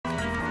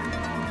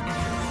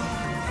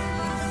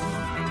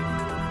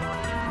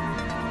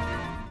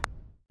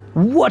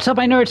What's up,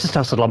 my nerds?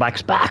 It's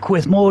Lomax back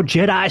with more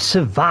Jedi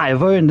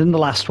Survivor, and in the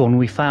last one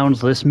we found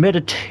this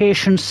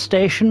meditation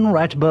station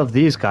right above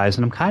these guys,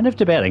 and I'm kind of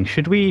debating,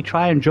 should we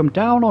try and jump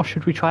down or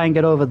should we try and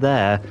get over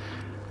there?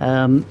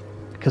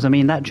 Because, I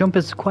mean, that jump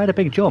is quite a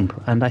big jump,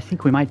 and I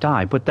think we might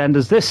die. But then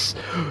there's this...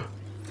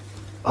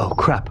 Oh,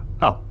 crap.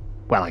 Oh,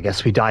 well, I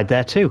guess we died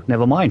there too.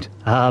 Never mind.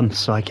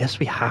 So I guess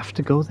we have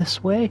to go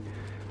this way?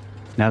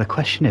 Now the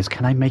question is,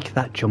 can I make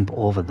that jump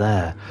over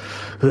there?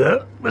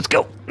 Let's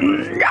go.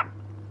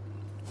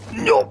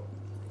 Nope.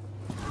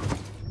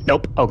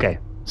 Nope. Okay.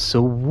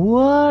 So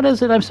what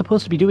is it I'm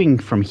supposed to be doing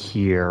from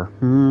here?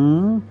 I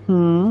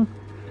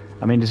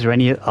mean, is there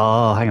any...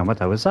 Oh, hang on. What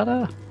was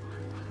that?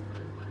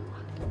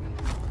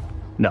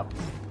 No.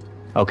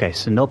 Okay,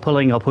 so no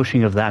pulling or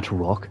pushing of that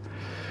rock.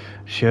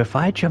 Sure, if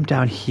I jump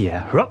down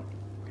here...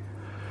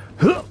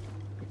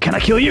 Can I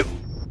kill you?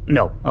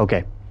 No.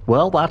 Okay.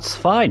 Well, that's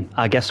fine.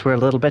 I guess we're a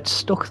little bit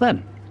stuck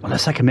then.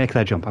 Unless I can make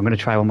that jump. I'm going to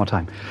try one more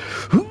time.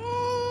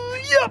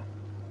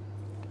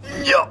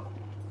 Yup.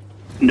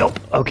 Nope.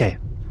 Okay.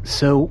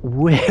 So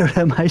where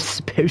am I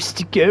supposed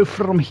to go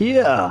from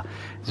here?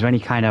 Is there any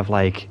kind of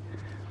like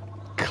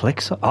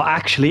clicks? Oh,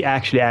 actually,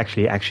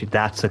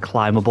 that's a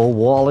climbable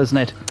wall, isn't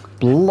it?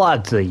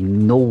 Bloody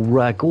no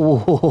wreck.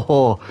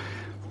 Oh,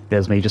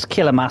 there's me just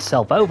killing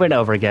myself over and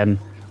over again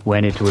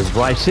when it was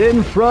right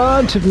in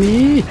front of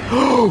me.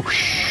 Oh,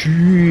 shit.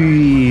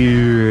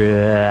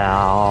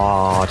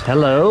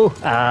 Hello.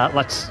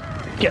 Let's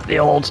get the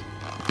old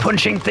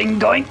punching thing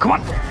going. Come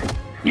on.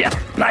 Yeah,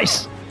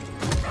 nice.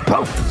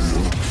 Oh!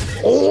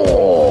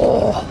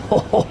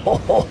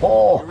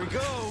 Here we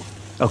go.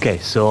 Okay,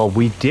 so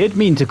we did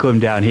mean to come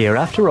down here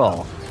after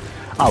all.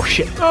 Oh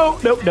shit! Oh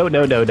no!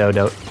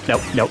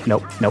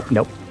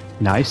 Nope.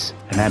 Nice,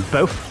 and then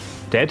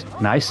both dead.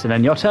 Nice, and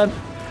then your turn.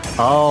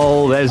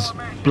 Oh, there's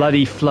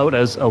bloody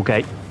floaters.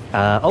 Okay.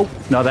 Oh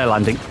no, they're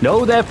landing.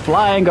 No, they're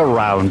flying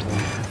around.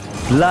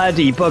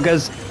 Bloody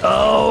buggers.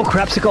 Oh,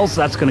 crapsicles.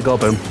 That's gonna go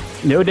boom.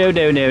 No.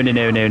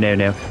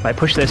 Right,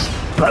 push this.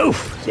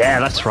 Both!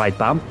 Yeah, that's right.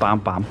 Bam.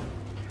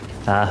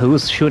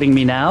 Who's shooting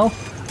me now?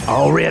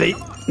 Oh, really?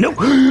 No!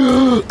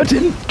 I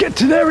didn't get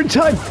to there in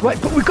time. Right,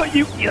 but we got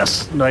you.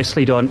 Yes,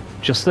 nicely done.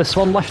 Just this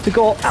one left to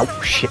go.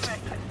 Ow, shit.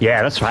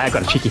 Yeah, that's right. I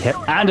got a cheeky hit.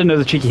 And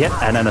another cheeky hit.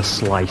 And then a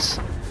slice.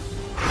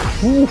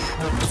 Oof.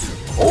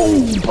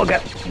 Oh,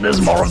 bugger.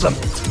 There's more of them.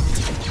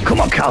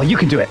 Come on, Carl. You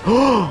can do it.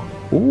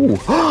 Ooh.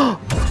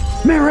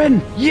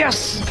 Merrin!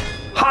 Yes!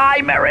 Hi,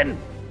 Merrin!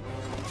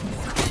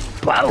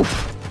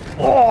 Both!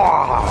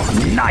 Oh,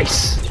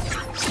 nice!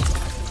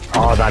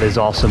 Oh, that is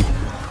awesome.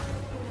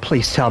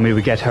 Please tell me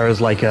we get her as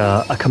like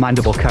a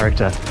commandable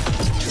character.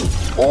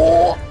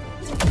 Oh!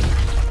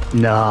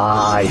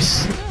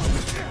 Nice!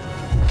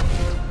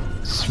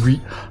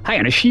 Sweet.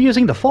 Hang on, is she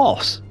using the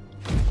Force?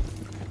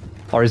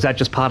 Or is that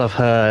just part of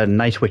her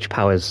Night Witch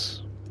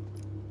powers?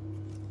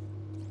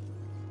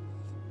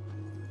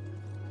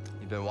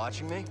 You been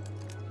watching me?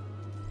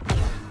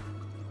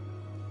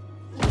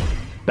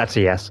 That's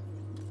a yes.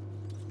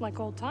 Like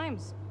old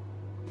times.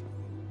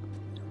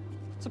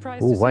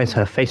 Surprised. Ooh, why is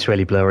her face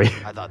really blurry?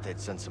 I thought they'd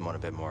send someone a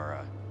bit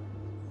more,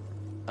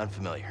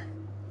 unfamiliar.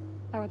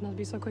 I would not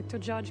be so quick to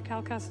judge,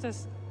 Cal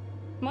Kestis.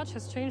 Much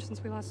has changed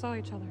since we last saw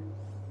each other.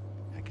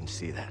 I can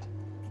see that.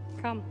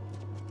 Come.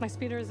 My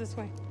speeder is this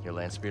way. Your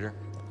land speeder?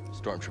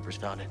 Stormtroopers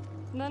found it.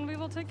 Then we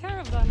will take care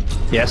of them.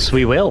 Yes,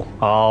 we will.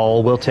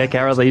 Oh, we'll take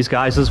care of these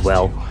guys as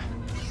well.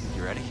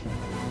 You ready?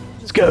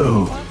 Let's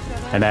go.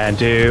 And then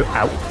do...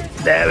 Ow.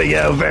 There we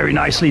go. Very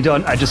nicely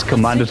done. I just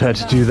commanded her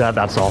to do that.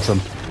 That's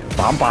awesome.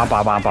 Bam. Ow.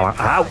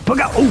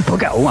 Bugger. Oh,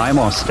 bugger. Oh, I'm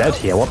almost dead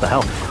here. What the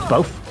hell?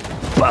 Both.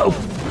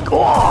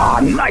 Oh,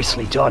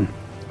 nicely done.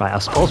 Right, I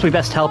suppose we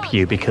best help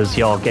you because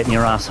you're getting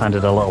your ass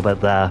handed a little bit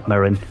there,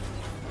 Merrin.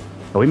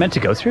 Are we meant to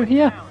go through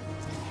here?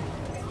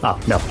 Oh,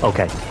 no.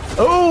 Okay.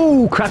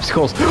 Oh,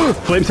 crapsicles.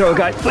 Flamethrower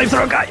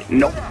guy.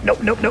 No.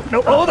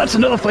 Oh, that's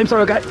another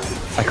flamethrower guy.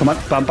 Right, come on.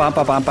 Bam.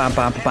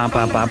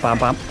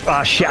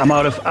 Ah, shit. I'm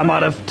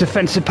out of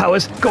defensive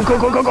powers. Go.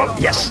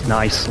 Yes.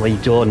 Nicely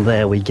done.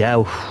 There we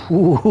go.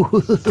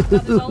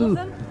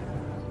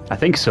 I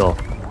think so.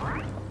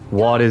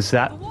 What is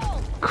that?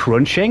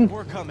 Crunching?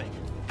 We're coming.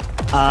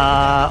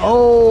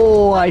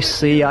 Oh, I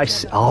see.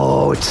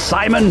 Oh, it's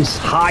Simons.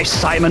 Hi,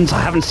 Simons.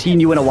 I haven't seen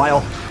you in a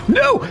while.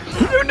 No,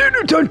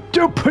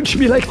 don't punch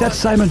me like that,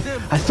 Simon.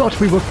 I thought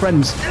we were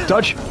friends.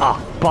 Dodge. Ah,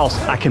 balls.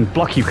 I can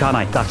block you, can't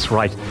I? That's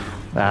right.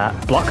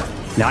 Block.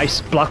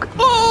 Nice. Block.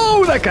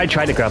 Oh, that guy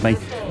tried to grab me.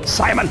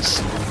 Simon,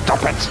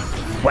 stop it.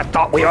 We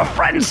thought we were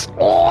friends.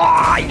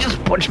 Oh, he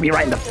just punched me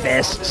right in the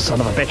face. Son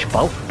of a bitch.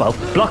 Both.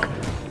 Block.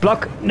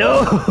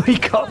 No, he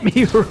got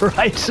me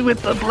right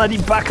with the bloody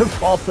back and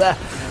forth there.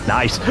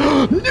 Nice.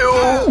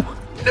 No!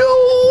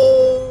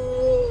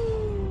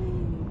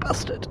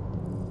 Bastard.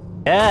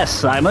 Yes,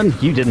 Simon,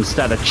 you didn't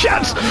stand a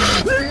chance.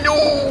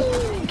 No!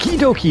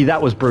 Kidoki,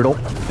 that was brutal.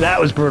 That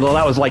was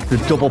like the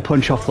double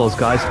punch off those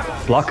guys.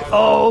 Block.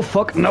 Oh,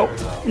 fuck. No.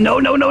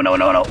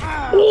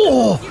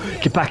 Oh!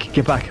 Get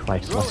back.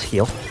 Right, let's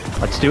heal.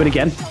 Let's do it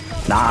again.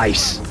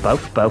 Nice.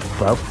 Both.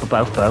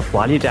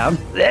 While you're down.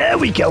 There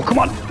we go. Come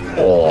on.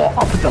 Oh,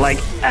 up with the leg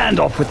and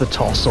off with the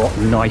torso.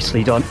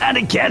 Nicely done. And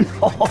again.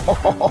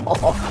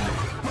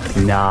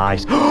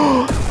 Nice.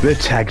 The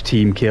tag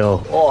team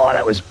kill. Oh,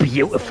 that was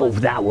beautiful.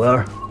 That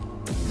were.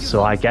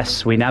 So I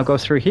guess we now go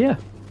through here.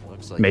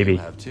 Looks like Maybe. you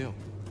have too.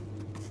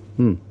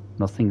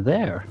 Nothing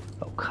there.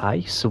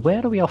 Okay, so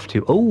where are we off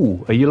to?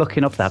 Oh, are you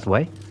looking up that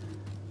way?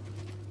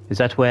 Is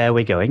that where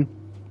we're going?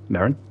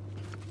 Merrin?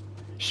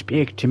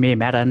 Speak to me,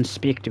 Merrin,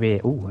 speak to me.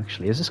 Oh,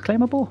 actually, is this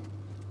climbable?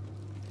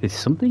 Is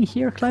something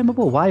here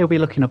climbable? Why are we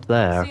looking up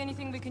there? See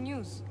anything we can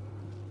use?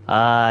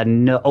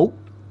 No. Oh,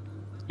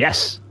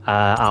 yes.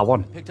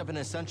 R1. Picked up an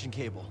ascension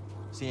cable.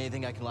 See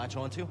anything I can latch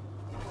onto?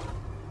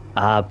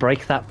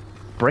 Break that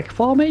brick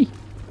for me?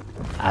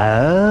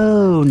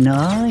 Oh,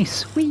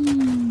 nice.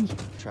 Whee!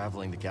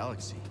 Traveling the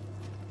galaxy.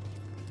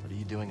 What are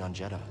you doing on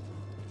Jeddah?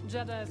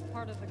 Jeddah is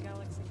part of the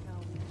galaxy,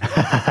 Cal.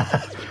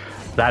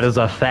 That is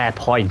a fair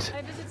point.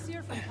 I visit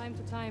Seer from time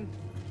to time.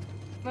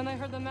 When I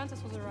heard the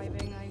Mantis was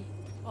arriving, I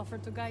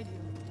offered to guide you.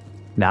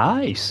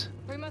 Nice.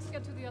 We must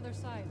get to the other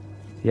side.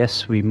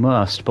 Yes, we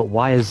must, but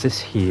why is this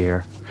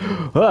here?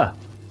 Ah!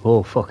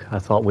 Oh, fuck. I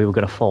thought we were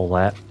going to fall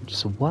there.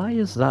 So why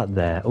is that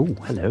there? Oh,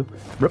 hello.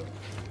 Brup.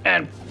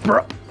 And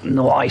brup.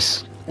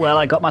 Nice. Well,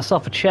 I got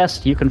myself a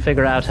chest. You can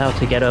figure out how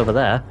to get over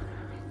there.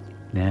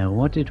 Now,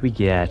 what did we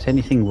get?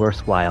 Anything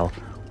worthwhile?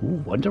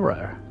 Ooh,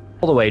 Wanderer.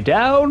 All the way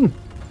down.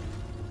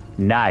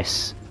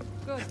 Nice.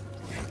 Good.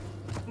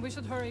 We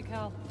should hurry,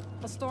 Cal.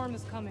 A storm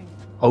is coming.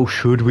 Oh,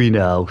 should we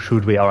now?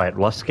 Should we? All right,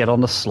 let's get on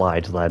the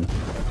slide then.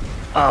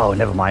 Oh,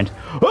 never mind.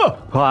 Oh!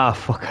 Ah,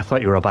 fuck. I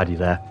thought you were a baddie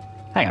there.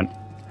 Hang on.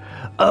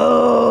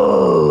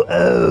 Oh,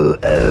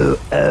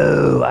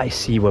 I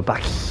see. We're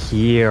back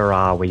here,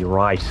 are we?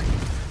 Right.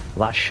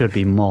 Well, that should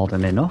be more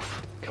than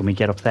enough. Can we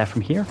get up there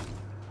from here?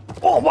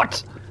 Oh,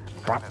 what?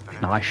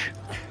 Nice.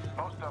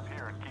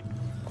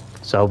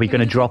 So are we going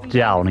to drop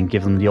down and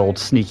give them the old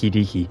sneaky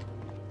deaky?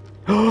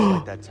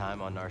 Like that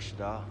time on Nar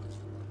Shaddaa.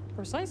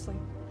 Precisely.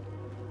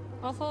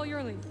 I'll follow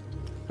your lead.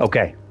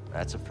 Okay.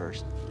 That's a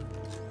first.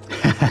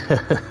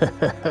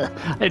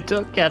 I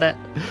don't get it.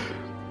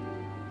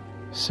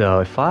 So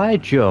if I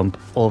jump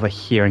over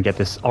here and get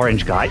this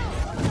orange guy.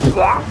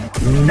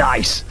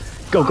 Nice.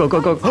 Go.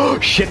 Oh,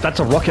 shit, that's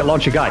a rocket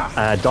launcher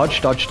guy. Dodge.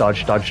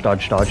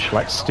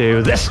 Let's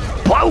do this.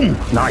 Boom.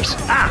 Nice.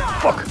 Ah,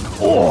 fuck.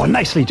 Oh,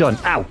 nicely done.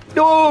 Ow.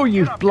 Oh,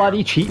 you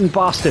bloody cheating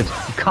bastard.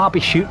 You can't be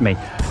shooting me.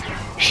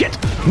 Shit.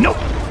 Nope.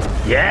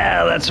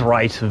 Yeah, that's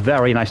right.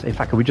 Very nice. In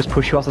fact, can we just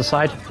push you off the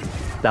side?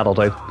 That'll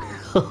do.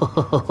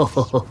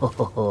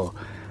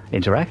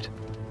 Interact.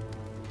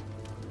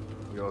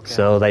 You okay?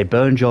 So they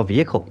burned your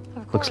vehicle.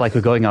 Looks like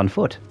we're going on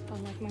foot.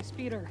 Unlike my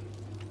speeder.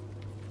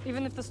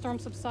 Even if the storm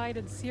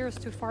subsided, Seer is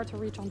too far to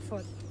reach on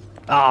foot.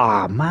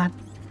 Ah, man.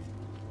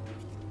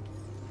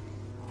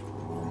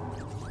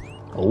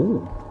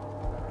 Oh.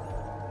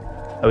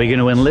 Are we going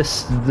to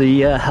enlist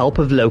the help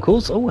of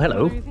locals? Oh,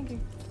 hello. What are you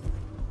thinking?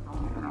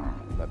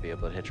 Might be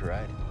able to hitch a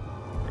ride.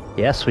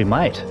 Yes, we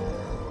might.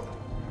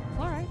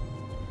 All right.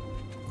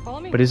 Follow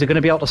me. But is it going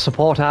to be able to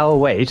support our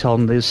weight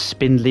on these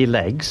spindly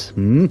legs?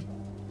 Hmm?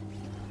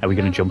 Are we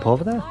going to jump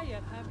over there?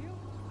 Yet, have you?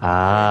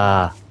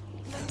 Ah.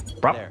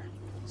 Bro. There.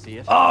 See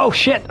it? Oh,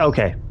 shit.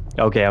 Okay.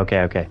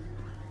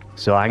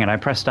 So hang on, I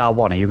pressed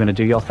R1. Are you going to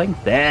do your thing?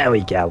 There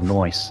we go.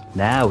 Nice.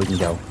 Now we can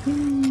go.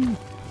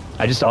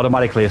 I just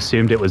automatically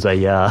assumed it was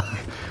a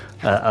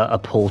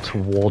pull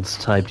towards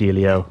type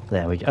dealio.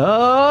 There we go.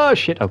 Oh,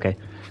 shit. Okay.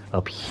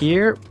 Up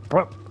here.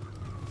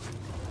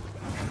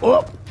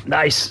 Oh,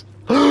 nice.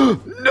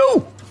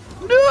 No!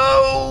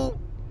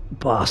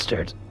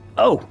 Bastard.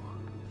 Oh.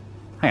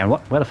 Hang on,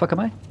 what? Where the fuck am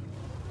I?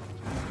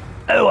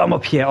 Oh, I'm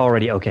up here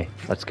already. Okay,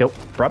 let's go.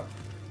 Brup.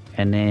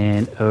 And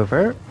then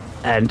over.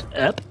 And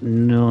up.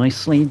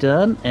 Nicely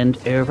done. And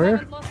You over.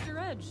 haven't lost your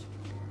edge.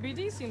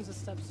 BD seems a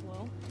step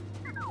slow.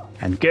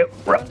 And go.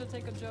 Time Brup. to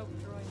take a joke,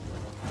 droid.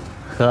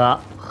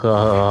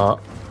 Ha.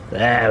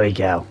 There we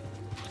go.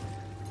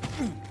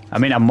 I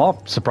mean, I'm more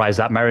surprised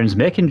that Merrin's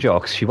making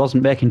jokes. She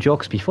wasn't making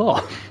jokes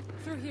before.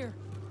 Through here.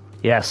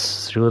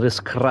 Yes, through this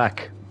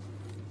crack.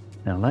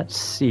 Now let's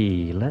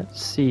see.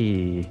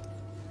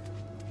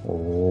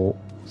 Oh,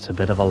 it's a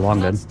bit of a long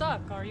You're one. not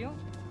stuck, are you?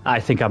 I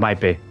think I might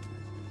be.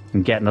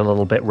 I'm getting a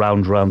little bit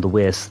round the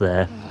waist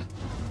there.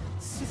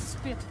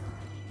 Spit.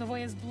 The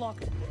way is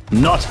blocked.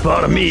 Not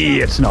for me,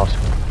 it's not.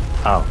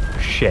 Oh,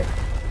 shit.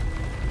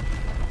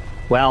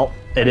 Well,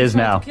 it is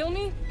Trying to now. kill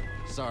me?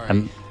 Sorry,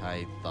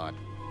 I thought.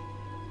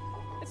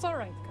 It's all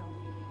right,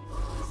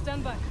 Cal.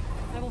 Stand back.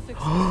 I will fix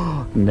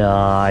it.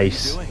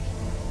 Nice. Doing?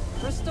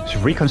 Restore It's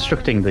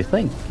reconstructing the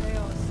thing.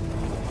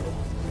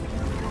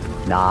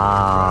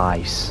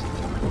 Nice.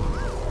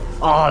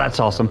 Oh, that's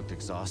awesome. Looked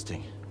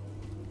exhausting.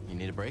 You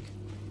need a break?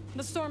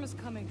 The storm is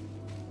coming.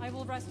 I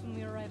will rest when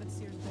we arrive at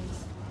Seer's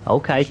base.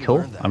 Okay, She cool.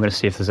 learned that. I'm going to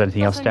see if there's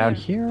anything else Nothing down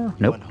there. here.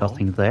 Nope, went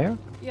nothing there.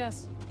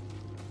 Yes.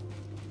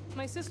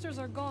 My sisters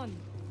are gone,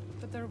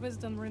 but their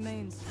wisdom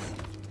remains.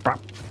 Brop.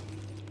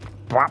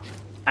 Brop.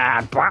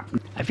 And brop.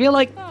 I feel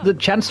like the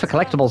chance for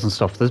collectibles and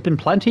stuff, there's been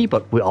plenty,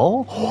 but we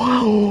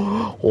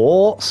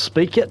oh,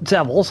 speak it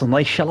devils and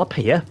they shall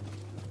appear.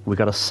 We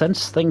got a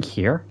sense thing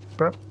here.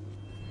 The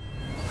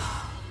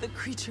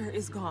creature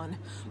is gone,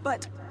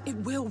 but it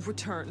will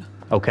return.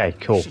 Okay,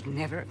 cool. We should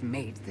never have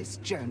made this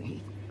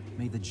journey.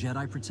 May the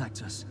Jedi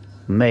protect us.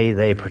 May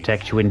they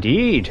protect you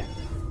indeed.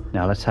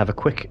 Now let's have a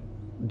quick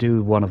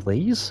do one of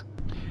these.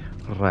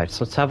 Right,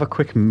 so let's have a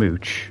quick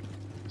mooch.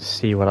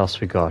 See what else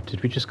we got.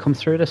 Did we just come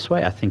through this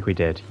way? I think we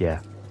did, yeah.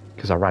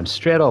 Because I ran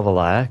straight over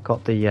there,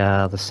 got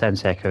the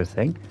sense echo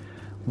thing.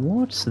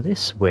 What's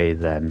this way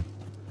then?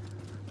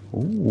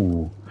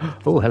 Ooh.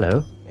 Oh,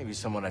 hello. Maybe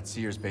someone at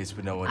Sears base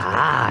would know what to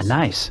Ah,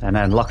 nice. And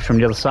then locked from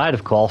the other side,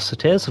 of course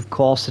it is. Of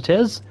course it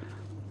is.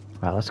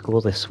 Right, let's go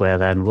this way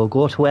then. We'll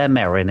go to where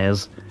Merrin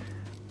is.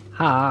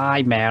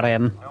 Hi,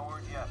 Merrin.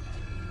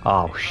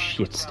 Oh,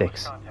 shit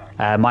sticks.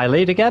 My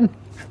lead again?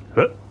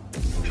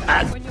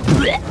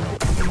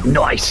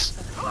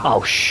 Nice.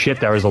 Oh,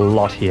 shit, there is a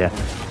lot here.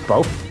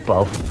 Both.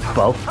 Block.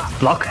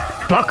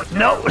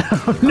 No.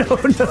 No.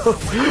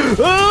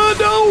 Oh,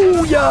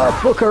 no, yeah,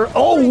 fucker.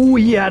 Oh,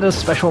 he had a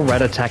special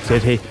red attack,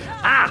 did he?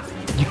 Ah,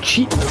 you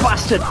cheat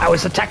bastard. I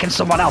was attacking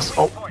someone else.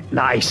 Oh,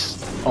 nice.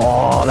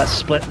 Oh, let's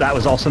split. That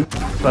was awesome.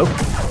 Both.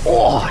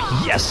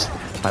 Oh, yes.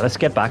 Right, let's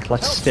get back.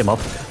 Let's stim up.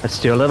 Let's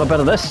do a little bit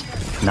of this.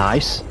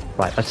 Nice.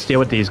 Right, let's deal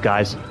with these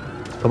guys.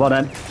 Come on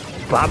then.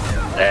 Bam.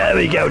 There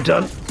we go,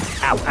 done.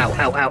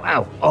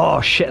 Ow.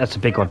 Oh, shit, that's a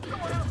big one.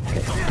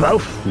 Okay.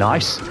 Both.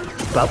 Nice.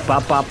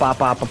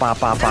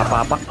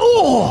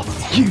 Oh,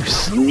 you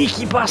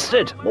sneaky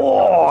bastard.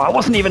 Oh, I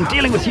wasn't even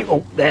dealing with you.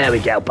 Oh, there we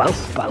go.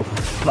 Both.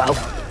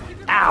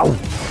 Ow.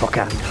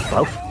 Fucker.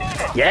 Both.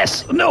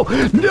 Yes. No.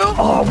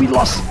 Oh, we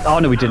lost. Oh,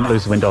 no, we didn't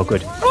lose the window.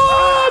 Good.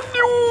 Oh,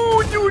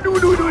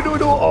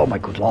 no. Oh, my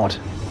good lord.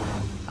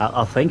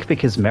 I think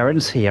because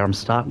Merrin's here, I'm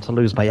starting to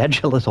lose my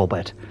edge a little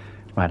bit.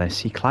 Right, I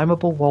see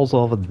climbable walls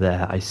over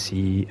there. I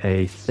see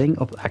a thing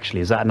up...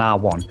 Actually, is that an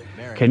R1?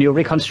 Can you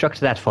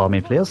reconstruct that for me,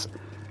 please?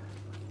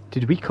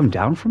 Did we come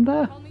down from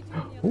there?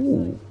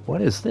 Ooh,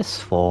 what is this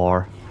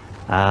for?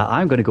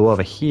 I'm going to go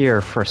over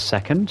here for a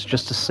second,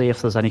 just to see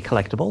if there's any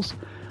collectibles.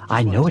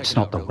 I know it's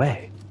not the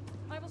way.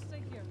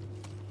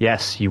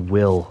 Yes, you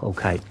will.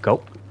 Okay,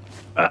 go.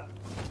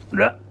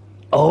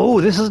 Oh,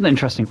 this is an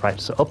interesting... Right,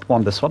 so up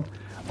one, this one.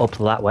 Up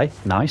that way.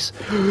 Nice.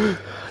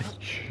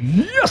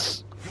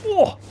 Yes!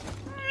 Oh!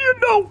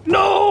 No.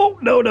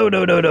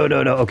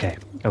 Okay.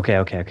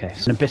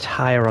 So a bit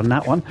higher on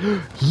that one.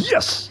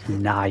 Yes!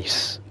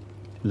 Nice.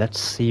 Let's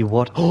see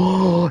what...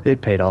 Oh,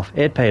 it paid off.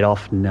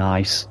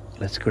 Nice.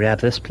 Let's grab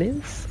this,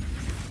 please.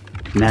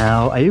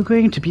 Now, are you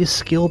going to be a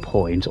skill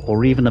point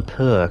or even a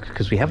perk?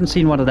 Because we haven't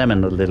seen one of them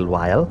in a little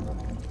while.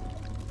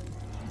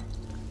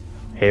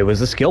 Here was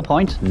the skill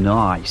point.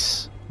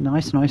 Nice.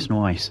 Nice.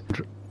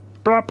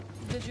 Blop.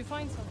 Did you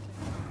find something?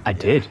 I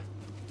did.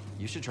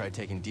 You should try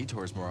taking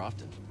detours more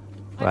often.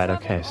 Right,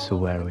 okay, so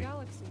where are we?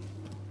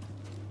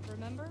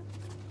 Remember?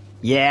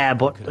 Yeah,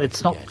 but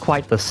it's not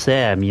quite the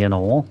same, you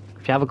know.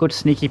 If you have a good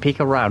sneaky peek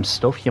around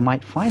stuff, you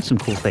might find some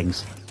cool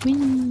things. Whee!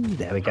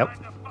 There we go.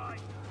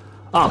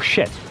 Oh,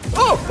 shit.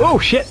 Oh,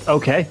 shit.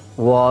 Okay.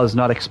 Was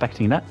not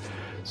expecting that.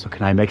 So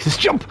can I make this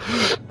jump?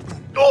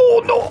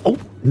 Oh, no. Oh,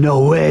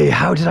 no way.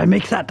 How did I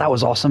make that? That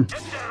was awesome.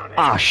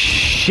 Ah,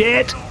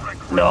 shit.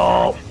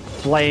 No.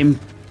 Flame.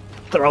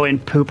 Throwing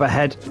poop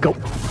ahead. Go.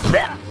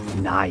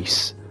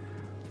 Nice.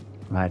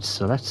 Right,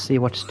 so let's see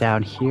what's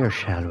down here,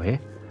 shall we?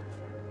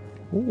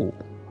 Ooh.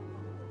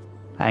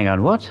 Hang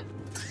on, what?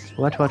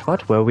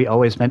 What? Were we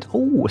always meant...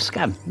 Oh, a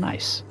scan.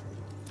 Nice.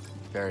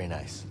 Very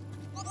nice.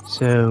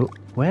 So,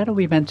 where are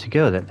we meant to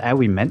go then? Are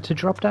we meant to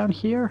drop down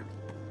here?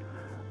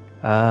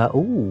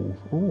 Oh,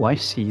 I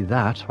see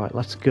that. Right,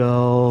 let's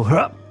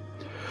go.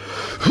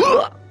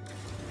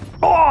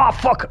 Oh,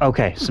 fuck!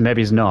 Okay, so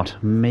maybe it's not.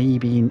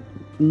 Maybe...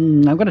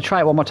 I'm going to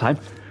try it one more time.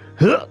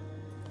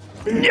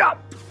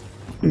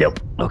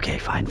 Nope. Okay,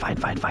 fine.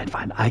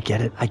 I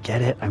get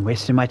it. I'm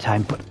wasting my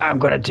time, but I'm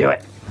going to do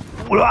it.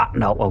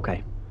 No,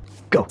 okay.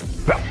 Go.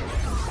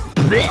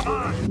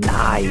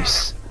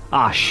 Nice.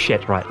 Ah,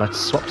 shit. Right, let's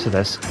swap to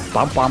this.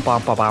 Bam.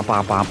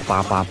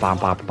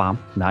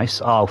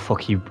 Nice. Oh,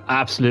 fuck, you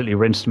absolutely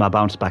rinsed my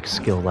bounce back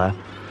skill there.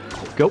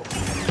 Go.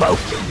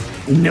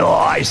 Both.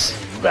 Nice.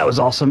 That was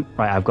awesome.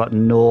 Right, I've got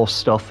no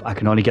stuff. I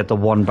can only get the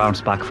one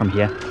bounce back from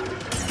here.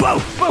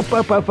 Both.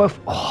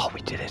 Oh,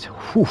 we did it.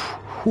 Whew.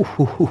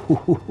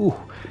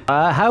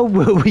 How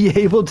were we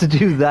able to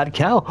do that,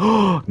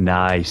 Cal?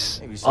 Nice.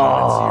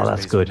 Oh,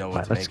 that's good.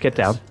 Right, let's get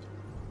down.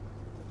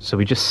 So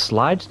we just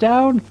slide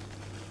down?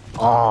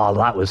 Oh,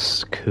 that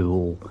was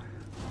cool.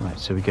 Right,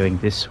 so we're going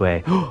this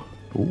way.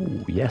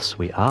 Ooh, yes,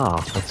 we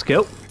are. Let's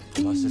go.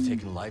 It must have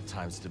taken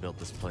lifetimes to build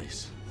this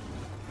place.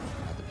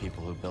 Now the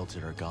people who built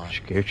it are gone.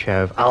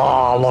 Skirchov.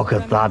 Oh, look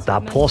at that.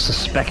 That poor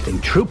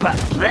suspecting trooper.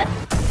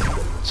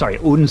 Sorry,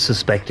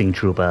 unsuspecting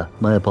trooper.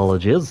 My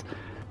apologies.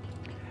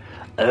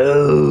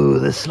 Oh,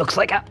 this looks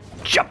like a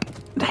jump.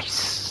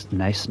 Nice.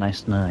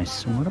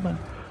 What about...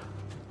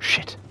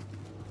 Shit.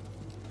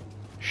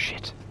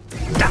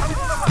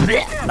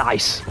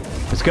 Nice.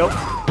 Let's go.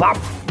 Bump,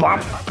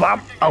 bump,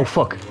 bump. Oh,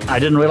 fuck. I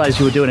didn't realize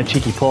you were doing a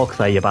cheeky poke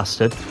there, you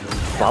bastard.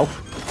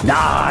 Both.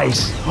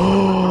 Nice.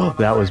 Oh,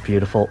 that was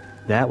beautiful.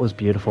 That was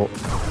beautiful.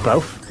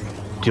 Both.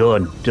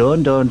 Done.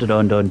 Done, done,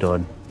 done, done,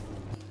 done.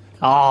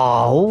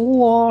 Oh,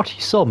 what?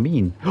 He's so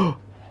mean.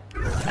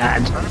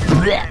 And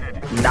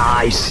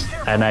nice.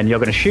 And then you're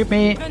going to shoot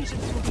me.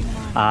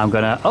 I'm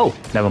going to... Oh,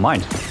 never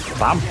mind.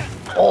 Bam.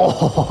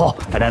 Oh,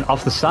 and then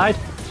off the side.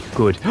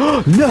 Good.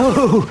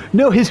 No!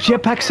 No, his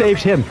jetpack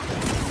saved him.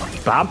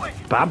 Bam,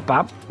 bam,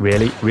 bam.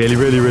 Really, really,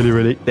 really, really,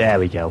 really. There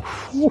we go.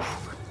 Whew.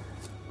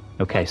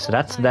 Okay, so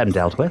that's them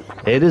dealt with.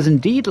 It is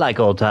indeed like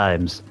old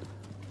times.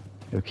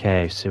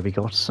 Okay, so we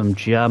got some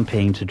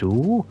jumping to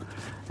do.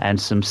 And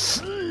some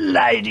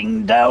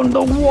sliding down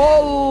the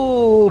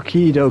wall.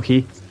 Okie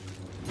dokie.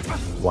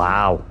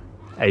 Wow.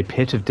 A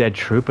pit of dead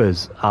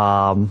troopers.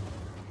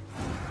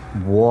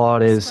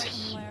 What is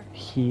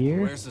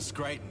here? Where's the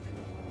Scraton?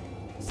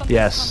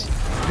 Yes.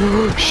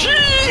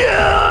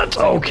 Shit!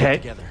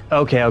 Okay.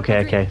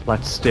 Okay.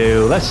 Let's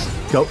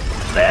go.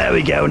 There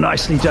we go.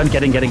 Nicely done.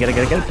 Get in. Bam,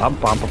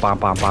 bam, bam, bam,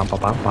 bam, bam,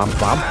 bam,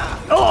 bam.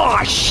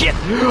 Oh, shit!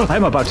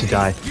 I'm about to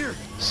die.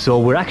 So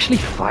we're actually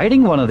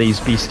fighting one of these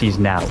beasties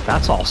now.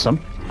 That's awesome.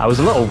 I was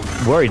a little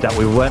worried that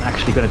we weren't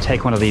actually going to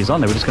take one of these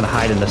on. They were just going to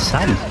hide in the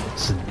sand.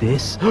 So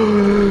this...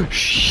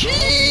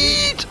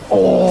 Shit!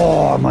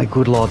 Oh, my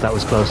good lord, that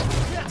was close.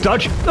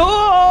 Dodge!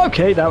 Oh,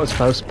 okay, that was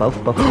close. Both.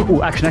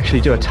 Oh, I can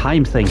actually do a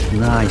time thing.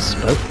 Nice.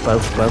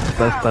 Both.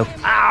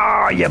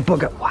 Ah, you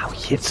bugger. Wow,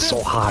 he hits so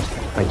hard.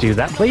 If I do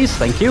that, please.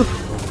 Thank you.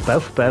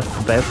 Both.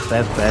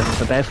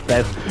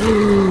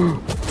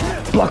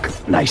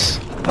 Block. Nice.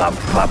 Pop.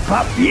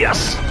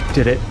 Yes!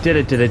 Did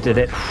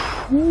it.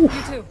 Whew.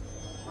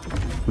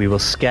 We will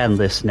scan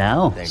this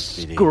now.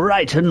 Thanks, BD.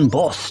 Scryton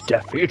boss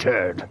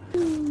defeated.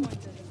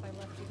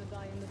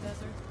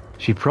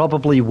 She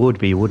probably would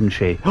be, wouldn't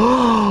she?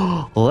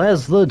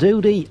 There's the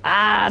duty,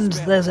 and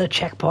there's a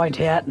checkpoint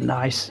here.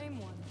 Nice.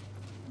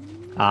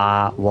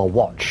 Well,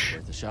 watch.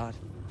 Worth a shot.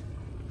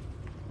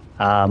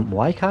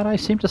 Why can't I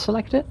seem to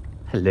select it?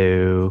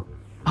 Hello.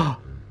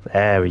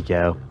 There we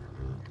go.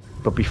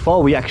 But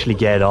before we actually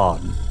get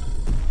on...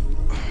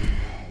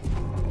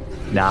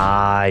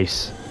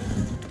 Nice.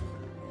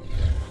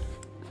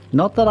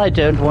 Not that I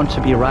don't want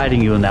to be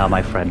riding you now,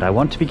 my friend. I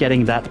want to be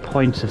getting that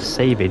point of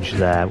savage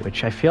there,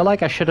 which I feel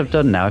like I should have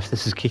done now if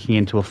this is kicking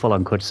into a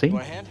full-on cutscene.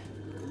 Want a hand?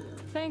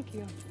 Thank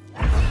you.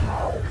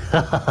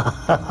 But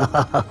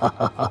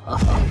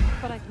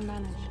I can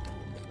manage.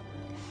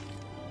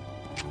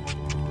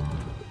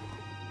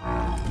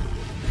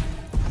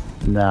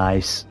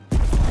 Nice.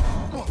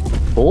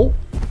 Oh.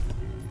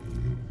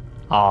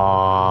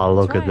 Ah,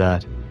 look at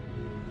that.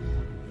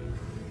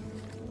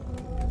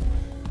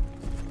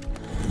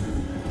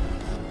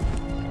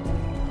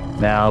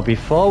 Now,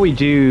 before we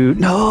do...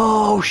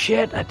 No,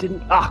 shit, I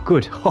didn't... Ah,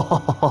 good.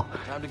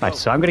 Right,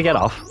 so I'm going to get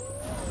off.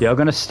 You're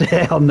going to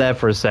stay on there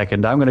for a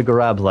second. I'm going to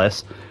grab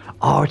this.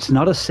 Oh, it's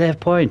not a save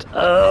point.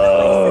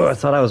 Oh, I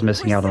thought I was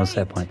missing out on a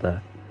save point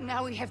there.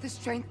 Now we have the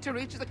strength to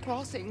reach the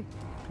crossing.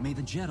 May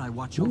the Jedi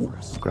watch over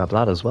us. Grab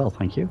that as well,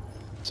 thank you.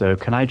 So,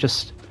 can I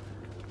just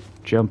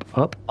jump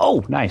up?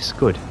 Oh, nice,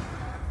 good.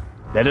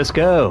 Let us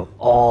go.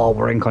 Oh,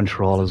 we're in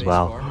control as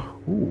well.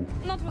 Ooh,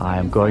 I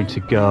am going to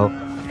go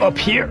up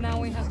here.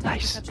 Now we have time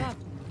Nice. to catch up.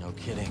 No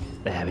kidding.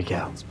 There we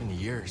go. It's been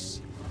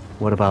years.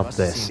 What about Must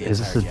have this? seen the Is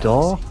this entire a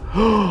door?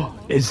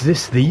 Is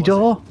this the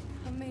door?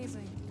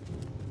 Amazing.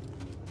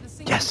 The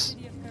single Yes.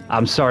 city of Paradise.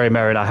 I'm sorry,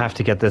 Merritt. I have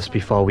to get this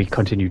before we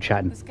continue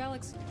chatting. This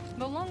galaxy,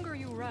 the longer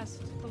you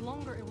rest, the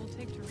longer it will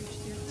take to reach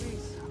your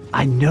face.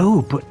 I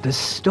know, but there's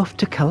stuff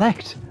to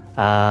collect.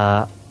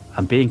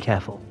 I'm being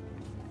careful.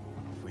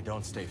 If we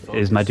don't stay focused,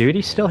 Is my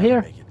duty still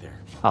here? make it there.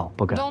 Oh,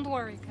 bugger. Don't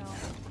worry, Cal.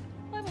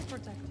 I will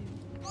protect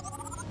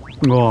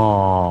you.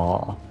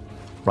 Aww.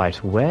 Right,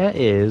 where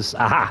is...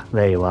 Aha,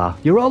 there you are.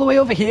 You're all the way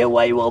over here.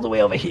 Why are you all the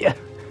way over here?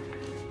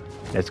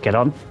 Let's get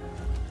on.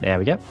 There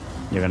we go.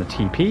 You're going to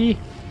TP.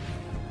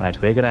 Right,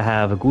 we're going to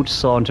have a good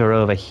saunter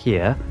over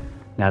here.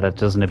 Now that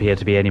doesn't appear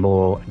to be any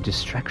more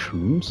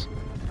distractions.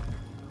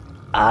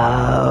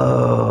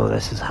 Oh,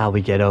 this is how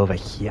we get over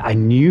here. I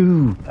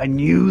knew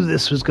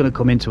this was going to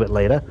come into it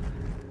later.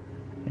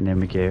 And then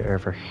we get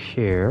over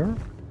here.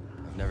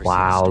 I've never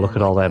Wow, seen a look at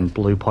storm all like them that.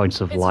 blue points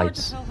of It's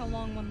lights. hard to tell how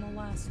long one will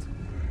last.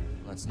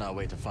 Let's not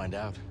wait to find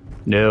out.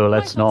 No,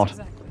 let's My thoughts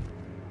not. Exactly.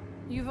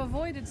 You've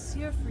avoided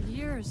Seer for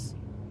years.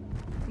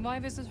 Why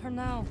visit her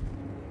now?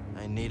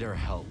 I need her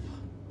help.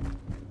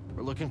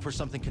 We're looking for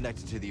something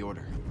connected to the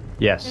Order.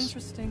 Yes.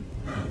 Interesting.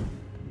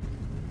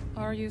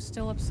 Are you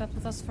still upset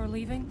with us for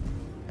leaving?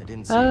 I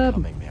didn't see it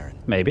coming, Marin.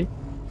 Maybe.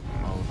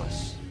 All of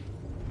us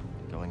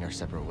going our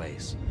separate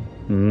ways.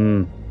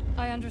 Hmm.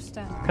 I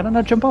understand. Can I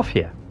not jump off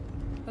here?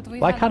 But we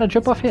Why had can't I our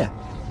jump off reasons.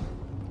 here?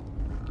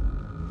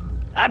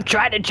 I'm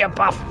trying to jump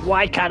off.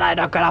 Why can't I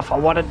not get off? I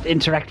want to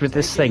interact with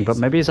this thing, but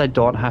maybe I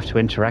don't have to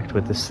interact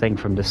with this thing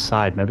from this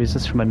side. Maybe it's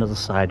just from another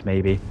side,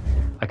 maybe.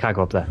 I can't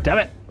go up there. Damn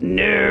it. Spell,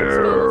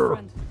 No.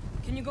 friend.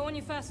 Can you go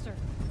any faster?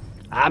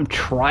 I'm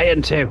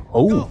trying to.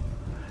 Oh.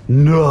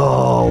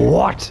 No,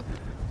 what?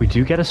 We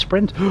do get a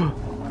sprint?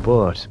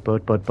 But.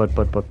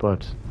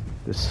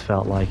 This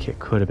felt like it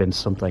could have been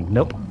something.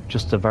 Nope,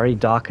 just a very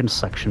darkened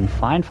section.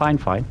 Fine.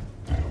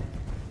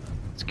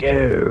 Let's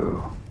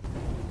go.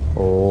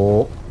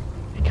 Oh,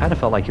 it kind of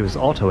felt like it was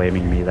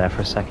auto-aiming me there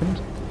for a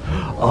second.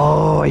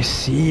 Oh, I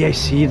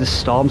see. The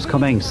storm's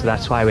coming, so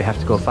that's why we have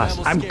to go fast.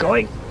 I'm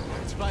going.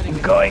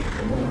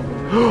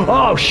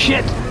 Oh,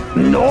 shit.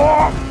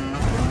 No.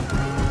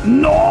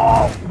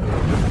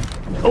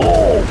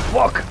 Oh,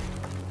 fuck.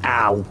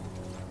 Ow.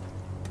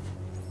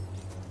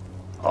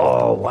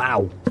 Oh,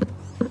 wow.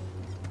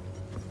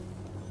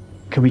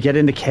 Can we get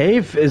in the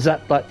cave? Is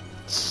that like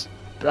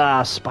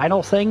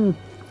spinal thing?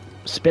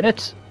 Spin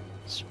it?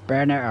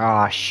 Spin it?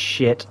 Oh,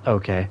 shit.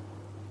 Okay.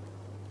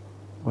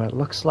 Well, it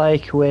looks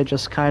like we're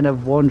just kind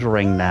of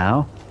wandering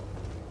now.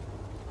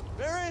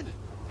 Baron!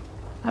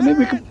 I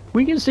mean,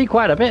 we can see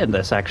quite a bit in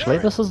this, actually.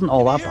 This isn't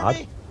all that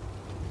bad.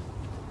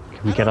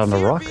 Can we get on the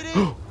rock?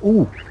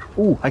 Ooh,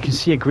 I can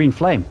see a green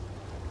flame.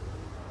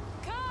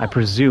 I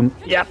presume...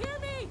 Yep.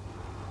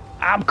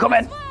 I'm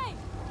coming.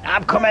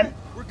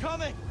 We're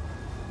coming!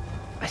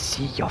 I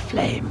see your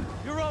flame.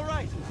 You're all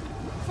right.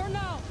 For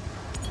now.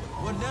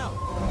 What now?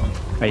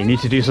 Right, you need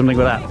to do something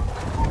with that.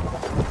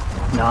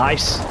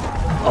 Nice.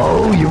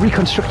 Oh, you're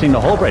reconstructing the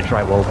whole bridge.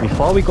 Right, well,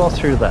 before we go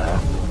through there...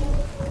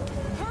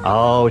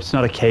 Oh, it's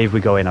not a cave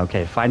we go in.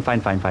 Okay, fine.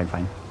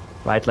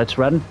 Right, let's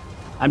run.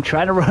 I'm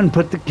trying to run,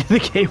 but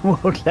the game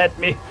won't let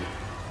me.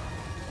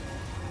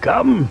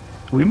 Come,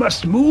 we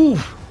must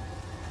move.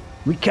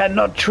 We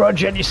cannot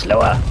trudge any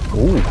slower.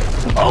 Ooh.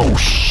 Oh,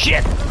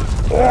 shit.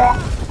 Oh.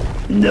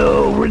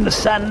 No, we're in the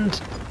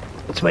sand.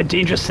 That's where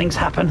dangerous things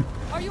happen.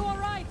 Are you all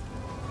right?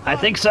 I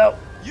think so.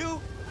 You?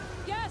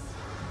 Yes.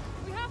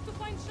 We have to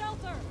find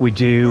shelter. We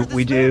do.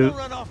 Where'd this man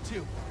run off to?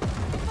 It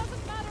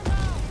doesn't matter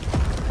now.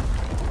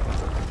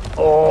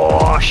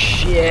 Oh,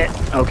 shit.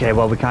 Okay,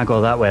 well, we can't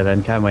go that way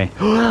then, can we?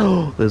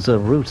 There's a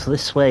route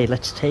this way.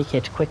 Let's take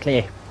it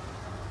quickly.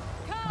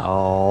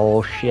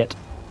 Oh, shit.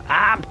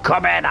 I'm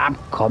coming.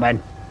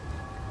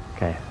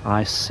 Okay,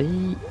 I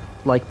see,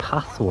 like,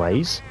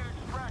 pathways.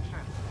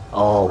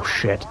 Oh,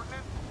 shit.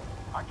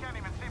 I can't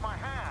even see my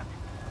hand.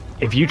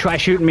 If you try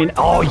shooting me...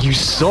 Oh, you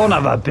son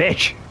of a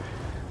bitch.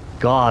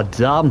 God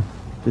damn.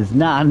 There's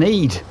not a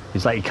need.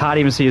 It's like he can't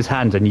even see his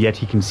hand, and yet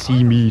he can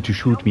see me to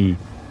shoot me.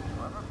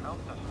 Whoever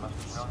built this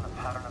must have known the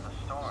pattern of the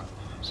storms.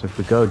 So if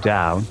we go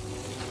down...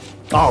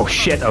 Oh,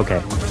 shit,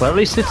 okay. Well, at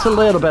least it's a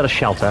little bit of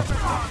shelter.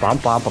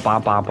 Bam.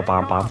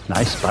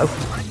 Nice, bow.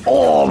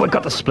 Oh, we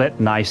got the split.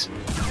 Nice.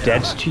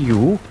 Dead to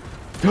you.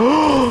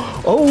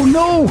 Oh,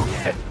 no!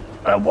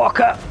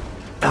 Walker.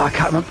 Oh, I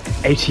can't remember.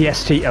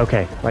 ATST.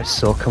 Okay, right,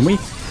 so can we...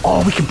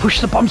 Oh, we can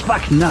push the bombs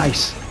back.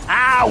 Nice.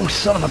 Ow,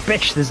 son of a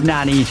bitch. There's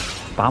nanny.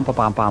 Bam.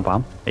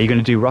 Are you going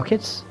to do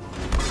rockets?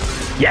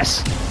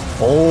 Yes.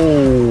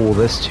 Oh,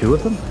 there's two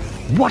of them.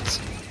 What?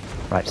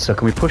 Right, so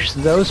can we push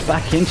those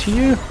back into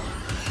you?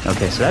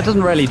 Okay, so that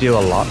doesn't really do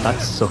a lot. That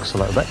sucks a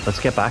little bit. Let's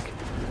get back.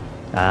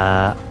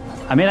 I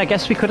mean, I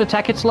guess we could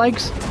attack its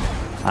legs.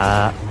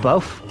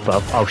 Both.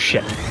 Oh,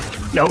 shit.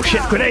 No,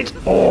 shit, grenade.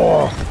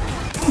 Oh,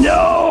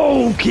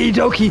 no, okie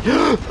dokie.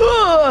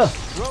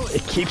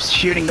 It keeps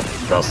shooting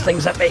those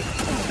things at me.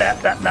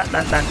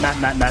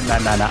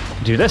 Nah.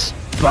 Do this.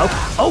 Both.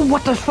 Oh,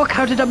 what the fuck?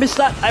 How did I miss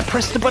that? I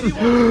pressed the button.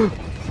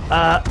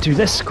 Do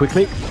this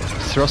quickly.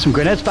 Throw some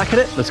grenades back at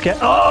it. Let's get...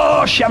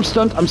 Oh, shit, I'm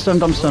stunned.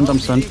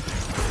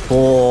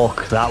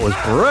 Fuck, that was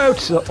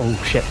brutal. Oh,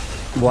 shit.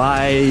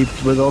 Why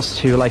were those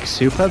two, like,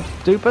 super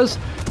dupers?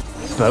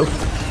 Both.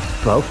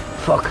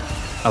 Fuck.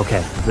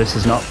 Okay, this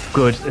is not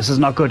good.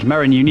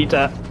 Merrin, you need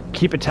to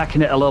keep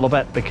attacking it a little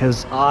bit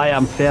because I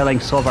am failing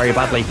so very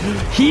badly.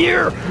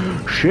 Here!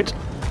 Shit.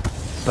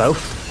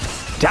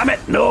 Both. Damn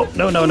it. No.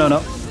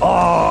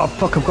 Oh,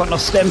 fuck, I've got no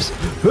stems.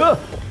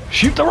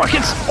 Shoot the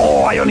rockets.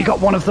 Oh, I only got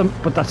one of them,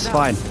 but that's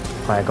fine.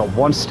 Right, I got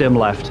one stem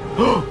left.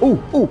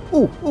 Ooh.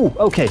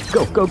 Okay,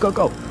 go.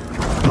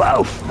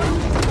 Both.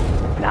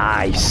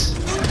 Nice.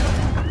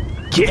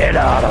 Get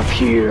out of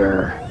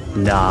here.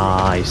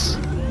 Nice.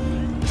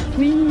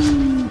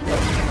 Whee.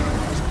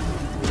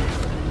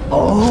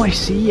 Oh, I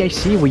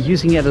see. We're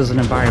using it as an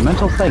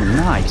environmental thing.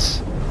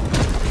 Nice.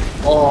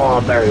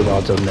 Oh, very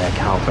well done there,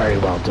 Cal. Very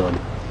well done.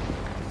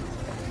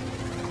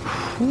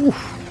 Whew.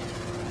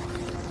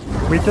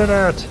 We did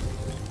it.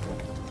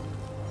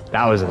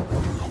 That was a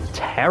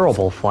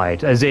terrible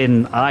fight. As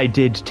in, I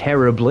did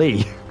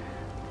terribly.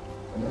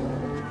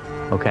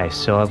 Okay,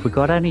 so have we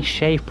got any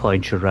shave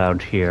points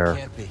around here?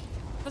 Can't be.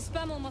 The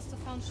Spamel must have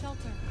found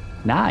shelter.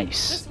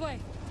 Nice. This way.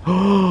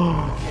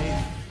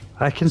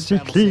 I can see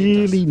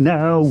clearly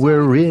now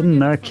we're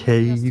in a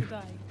cave.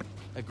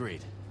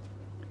 Agreed.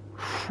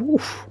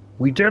 Whew,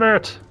 we did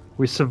it.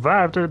 We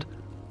survived it.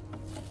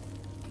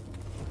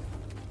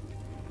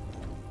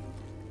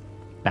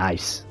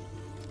 Nice.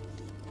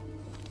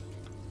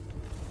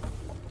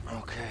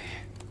 Okay.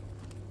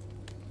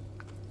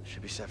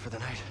 Should be set for the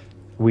night.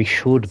 We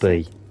should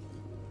be.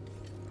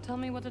 Tell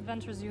me what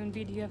adventures you and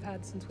BD have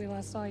had since we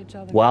last saw each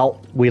other.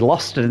 Well, we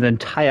lost an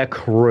entire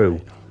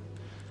crew.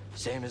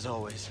 Same as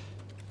always.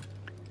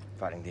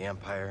 Fighting the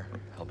Empire,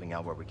 helping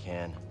out where we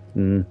can.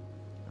 Hmm.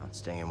 Not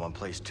staying in one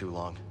place too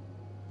long.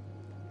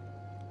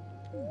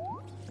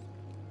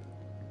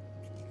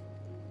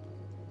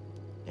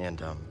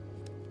 And,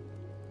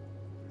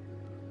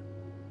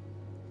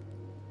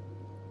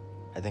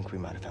 I think we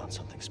might have found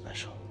something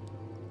special.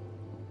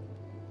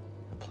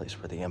 A place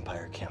where the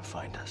Empire can't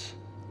find us.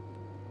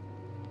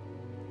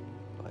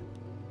 But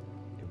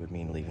it would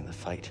mean leaving the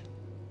fight.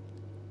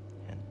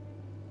 And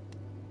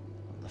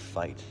the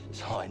fight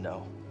is all I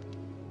know.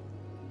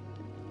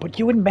 But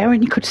you and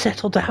Merrin, you could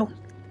settle down.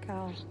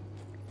 Cal,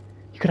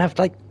 You could have,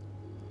 like,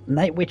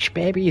 Night Witch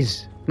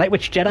babies. Night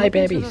Witch Jedi look into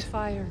babies. the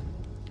fire.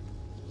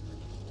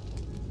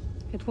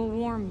 It will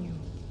warm you.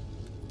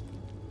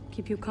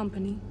 Keep you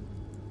company.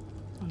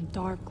 On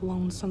dark,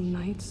 lonesome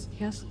nights,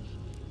 yes?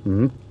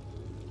 Hmm.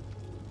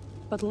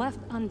 But left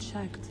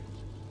unchecked,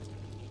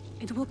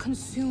 it will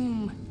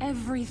consume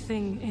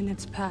everything in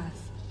its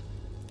path.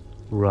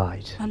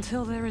 Right.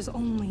 Until there is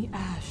only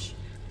ash.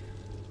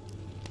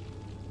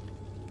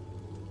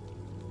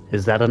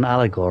 Is that an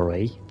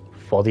allegory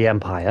for the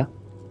Empire?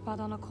 But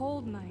on a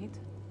cold night,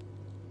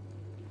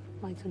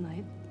 like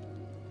tonight,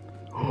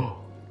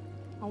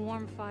 a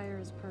warm fire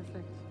is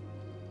perfect.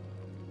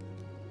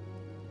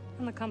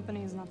 And the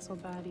company is not so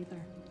bad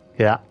either.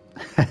 Yeah.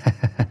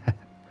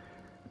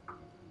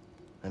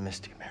 I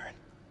missed you, Merrin.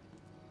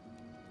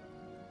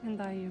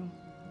 And I you.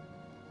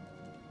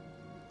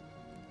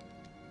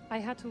 I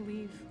had to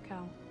leave,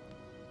 Cal.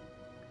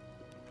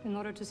 In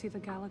order to see the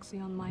galaxy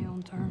on my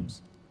own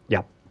terms.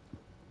 Yep.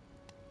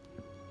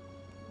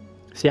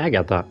 See, I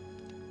get that.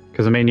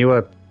 Because, I mean, you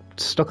were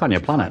stuck on your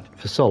planet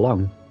for so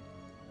long.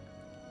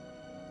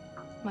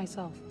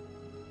 Myself.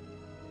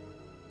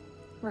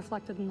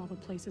 Reflected in all the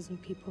places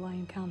and people I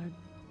encountered.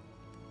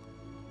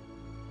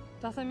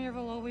 Dathomir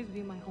will always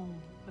be my home,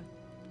 but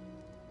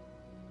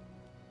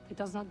it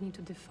does not need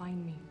to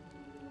define me.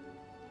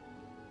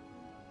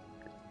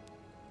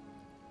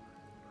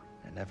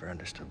 I never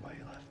understood why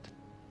you left.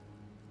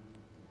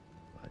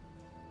 But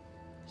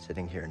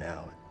sitting here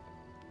now,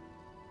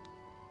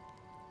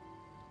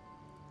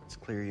 it's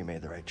clear you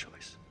made the right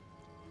choice.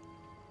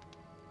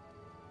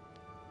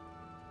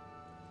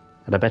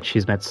 And I bet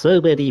she's met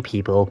so many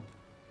people.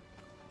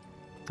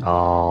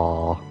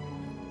 Aww.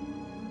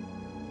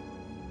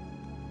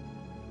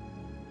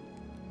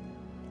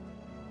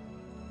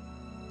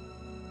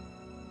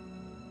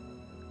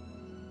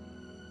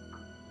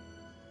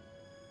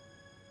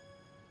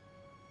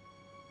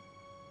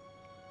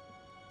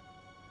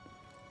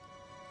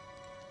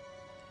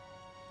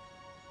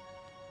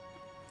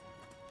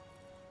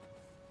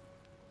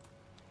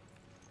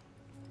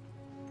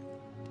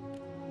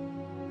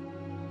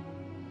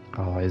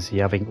 Oh, is he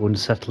having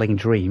unsettling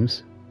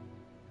dreams?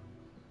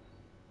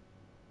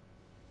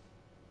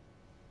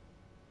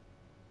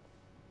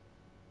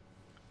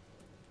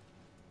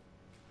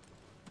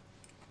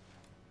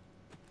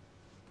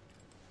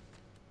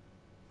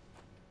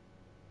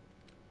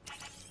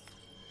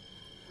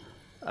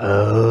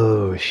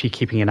 Oh, is she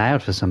keeping an eye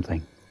out for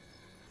something?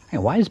 Hey,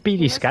 why is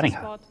BD scanning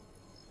her?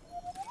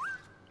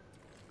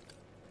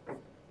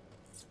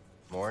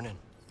 Morning.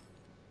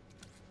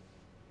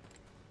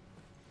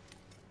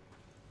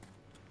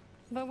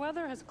 The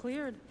weather has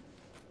cleared.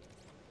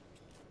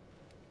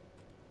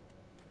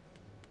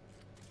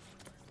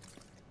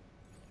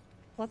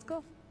 Let's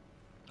go.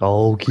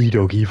 Okie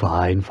dokie,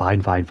 fine,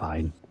 fine, fine,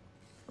 fine.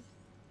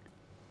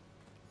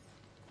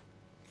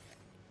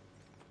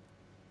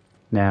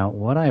 Now,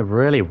 what I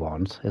really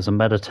want is a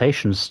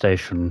meditation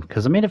station,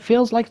 because, I mean, it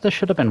feels like there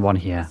should have been one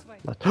here.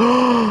 Not far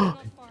now.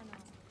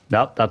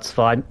 No, that's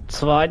fine,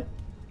 it's fine.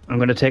 I'm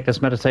going to take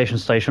this meditation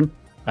station,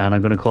 and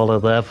I'm going to call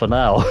it there for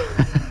now.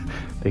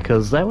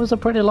 Because that was a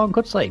pretty long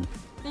cutscene.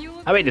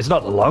 I mean, it's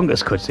not the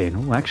longest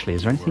cutscene. Oh, actually,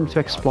 is there anything to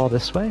explore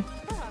this way?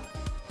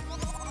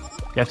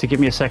 You have to give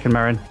me a second,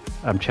 Merrin.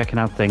 I'm checking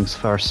out things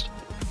first.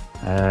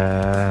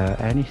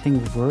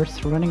 Anything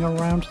worth running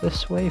around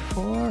this way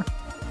for?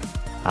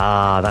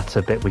 Ah, that's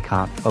a bit we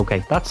can't.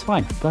 Okay, that's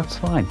fine. That's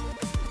fine.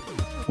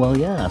 Well,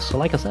 yeah, so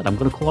like I said, I'm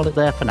going to call it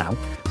there for now.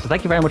 So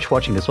thank you very much for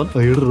watching this one.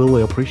 I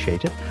really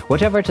appreciate it.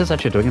 Whatever it is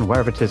that you're doing and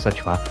wherever it is that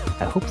you are,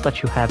 I hope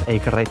that you have a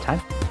great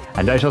time.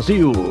 And I shall see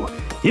you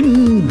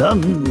in the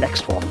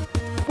next one.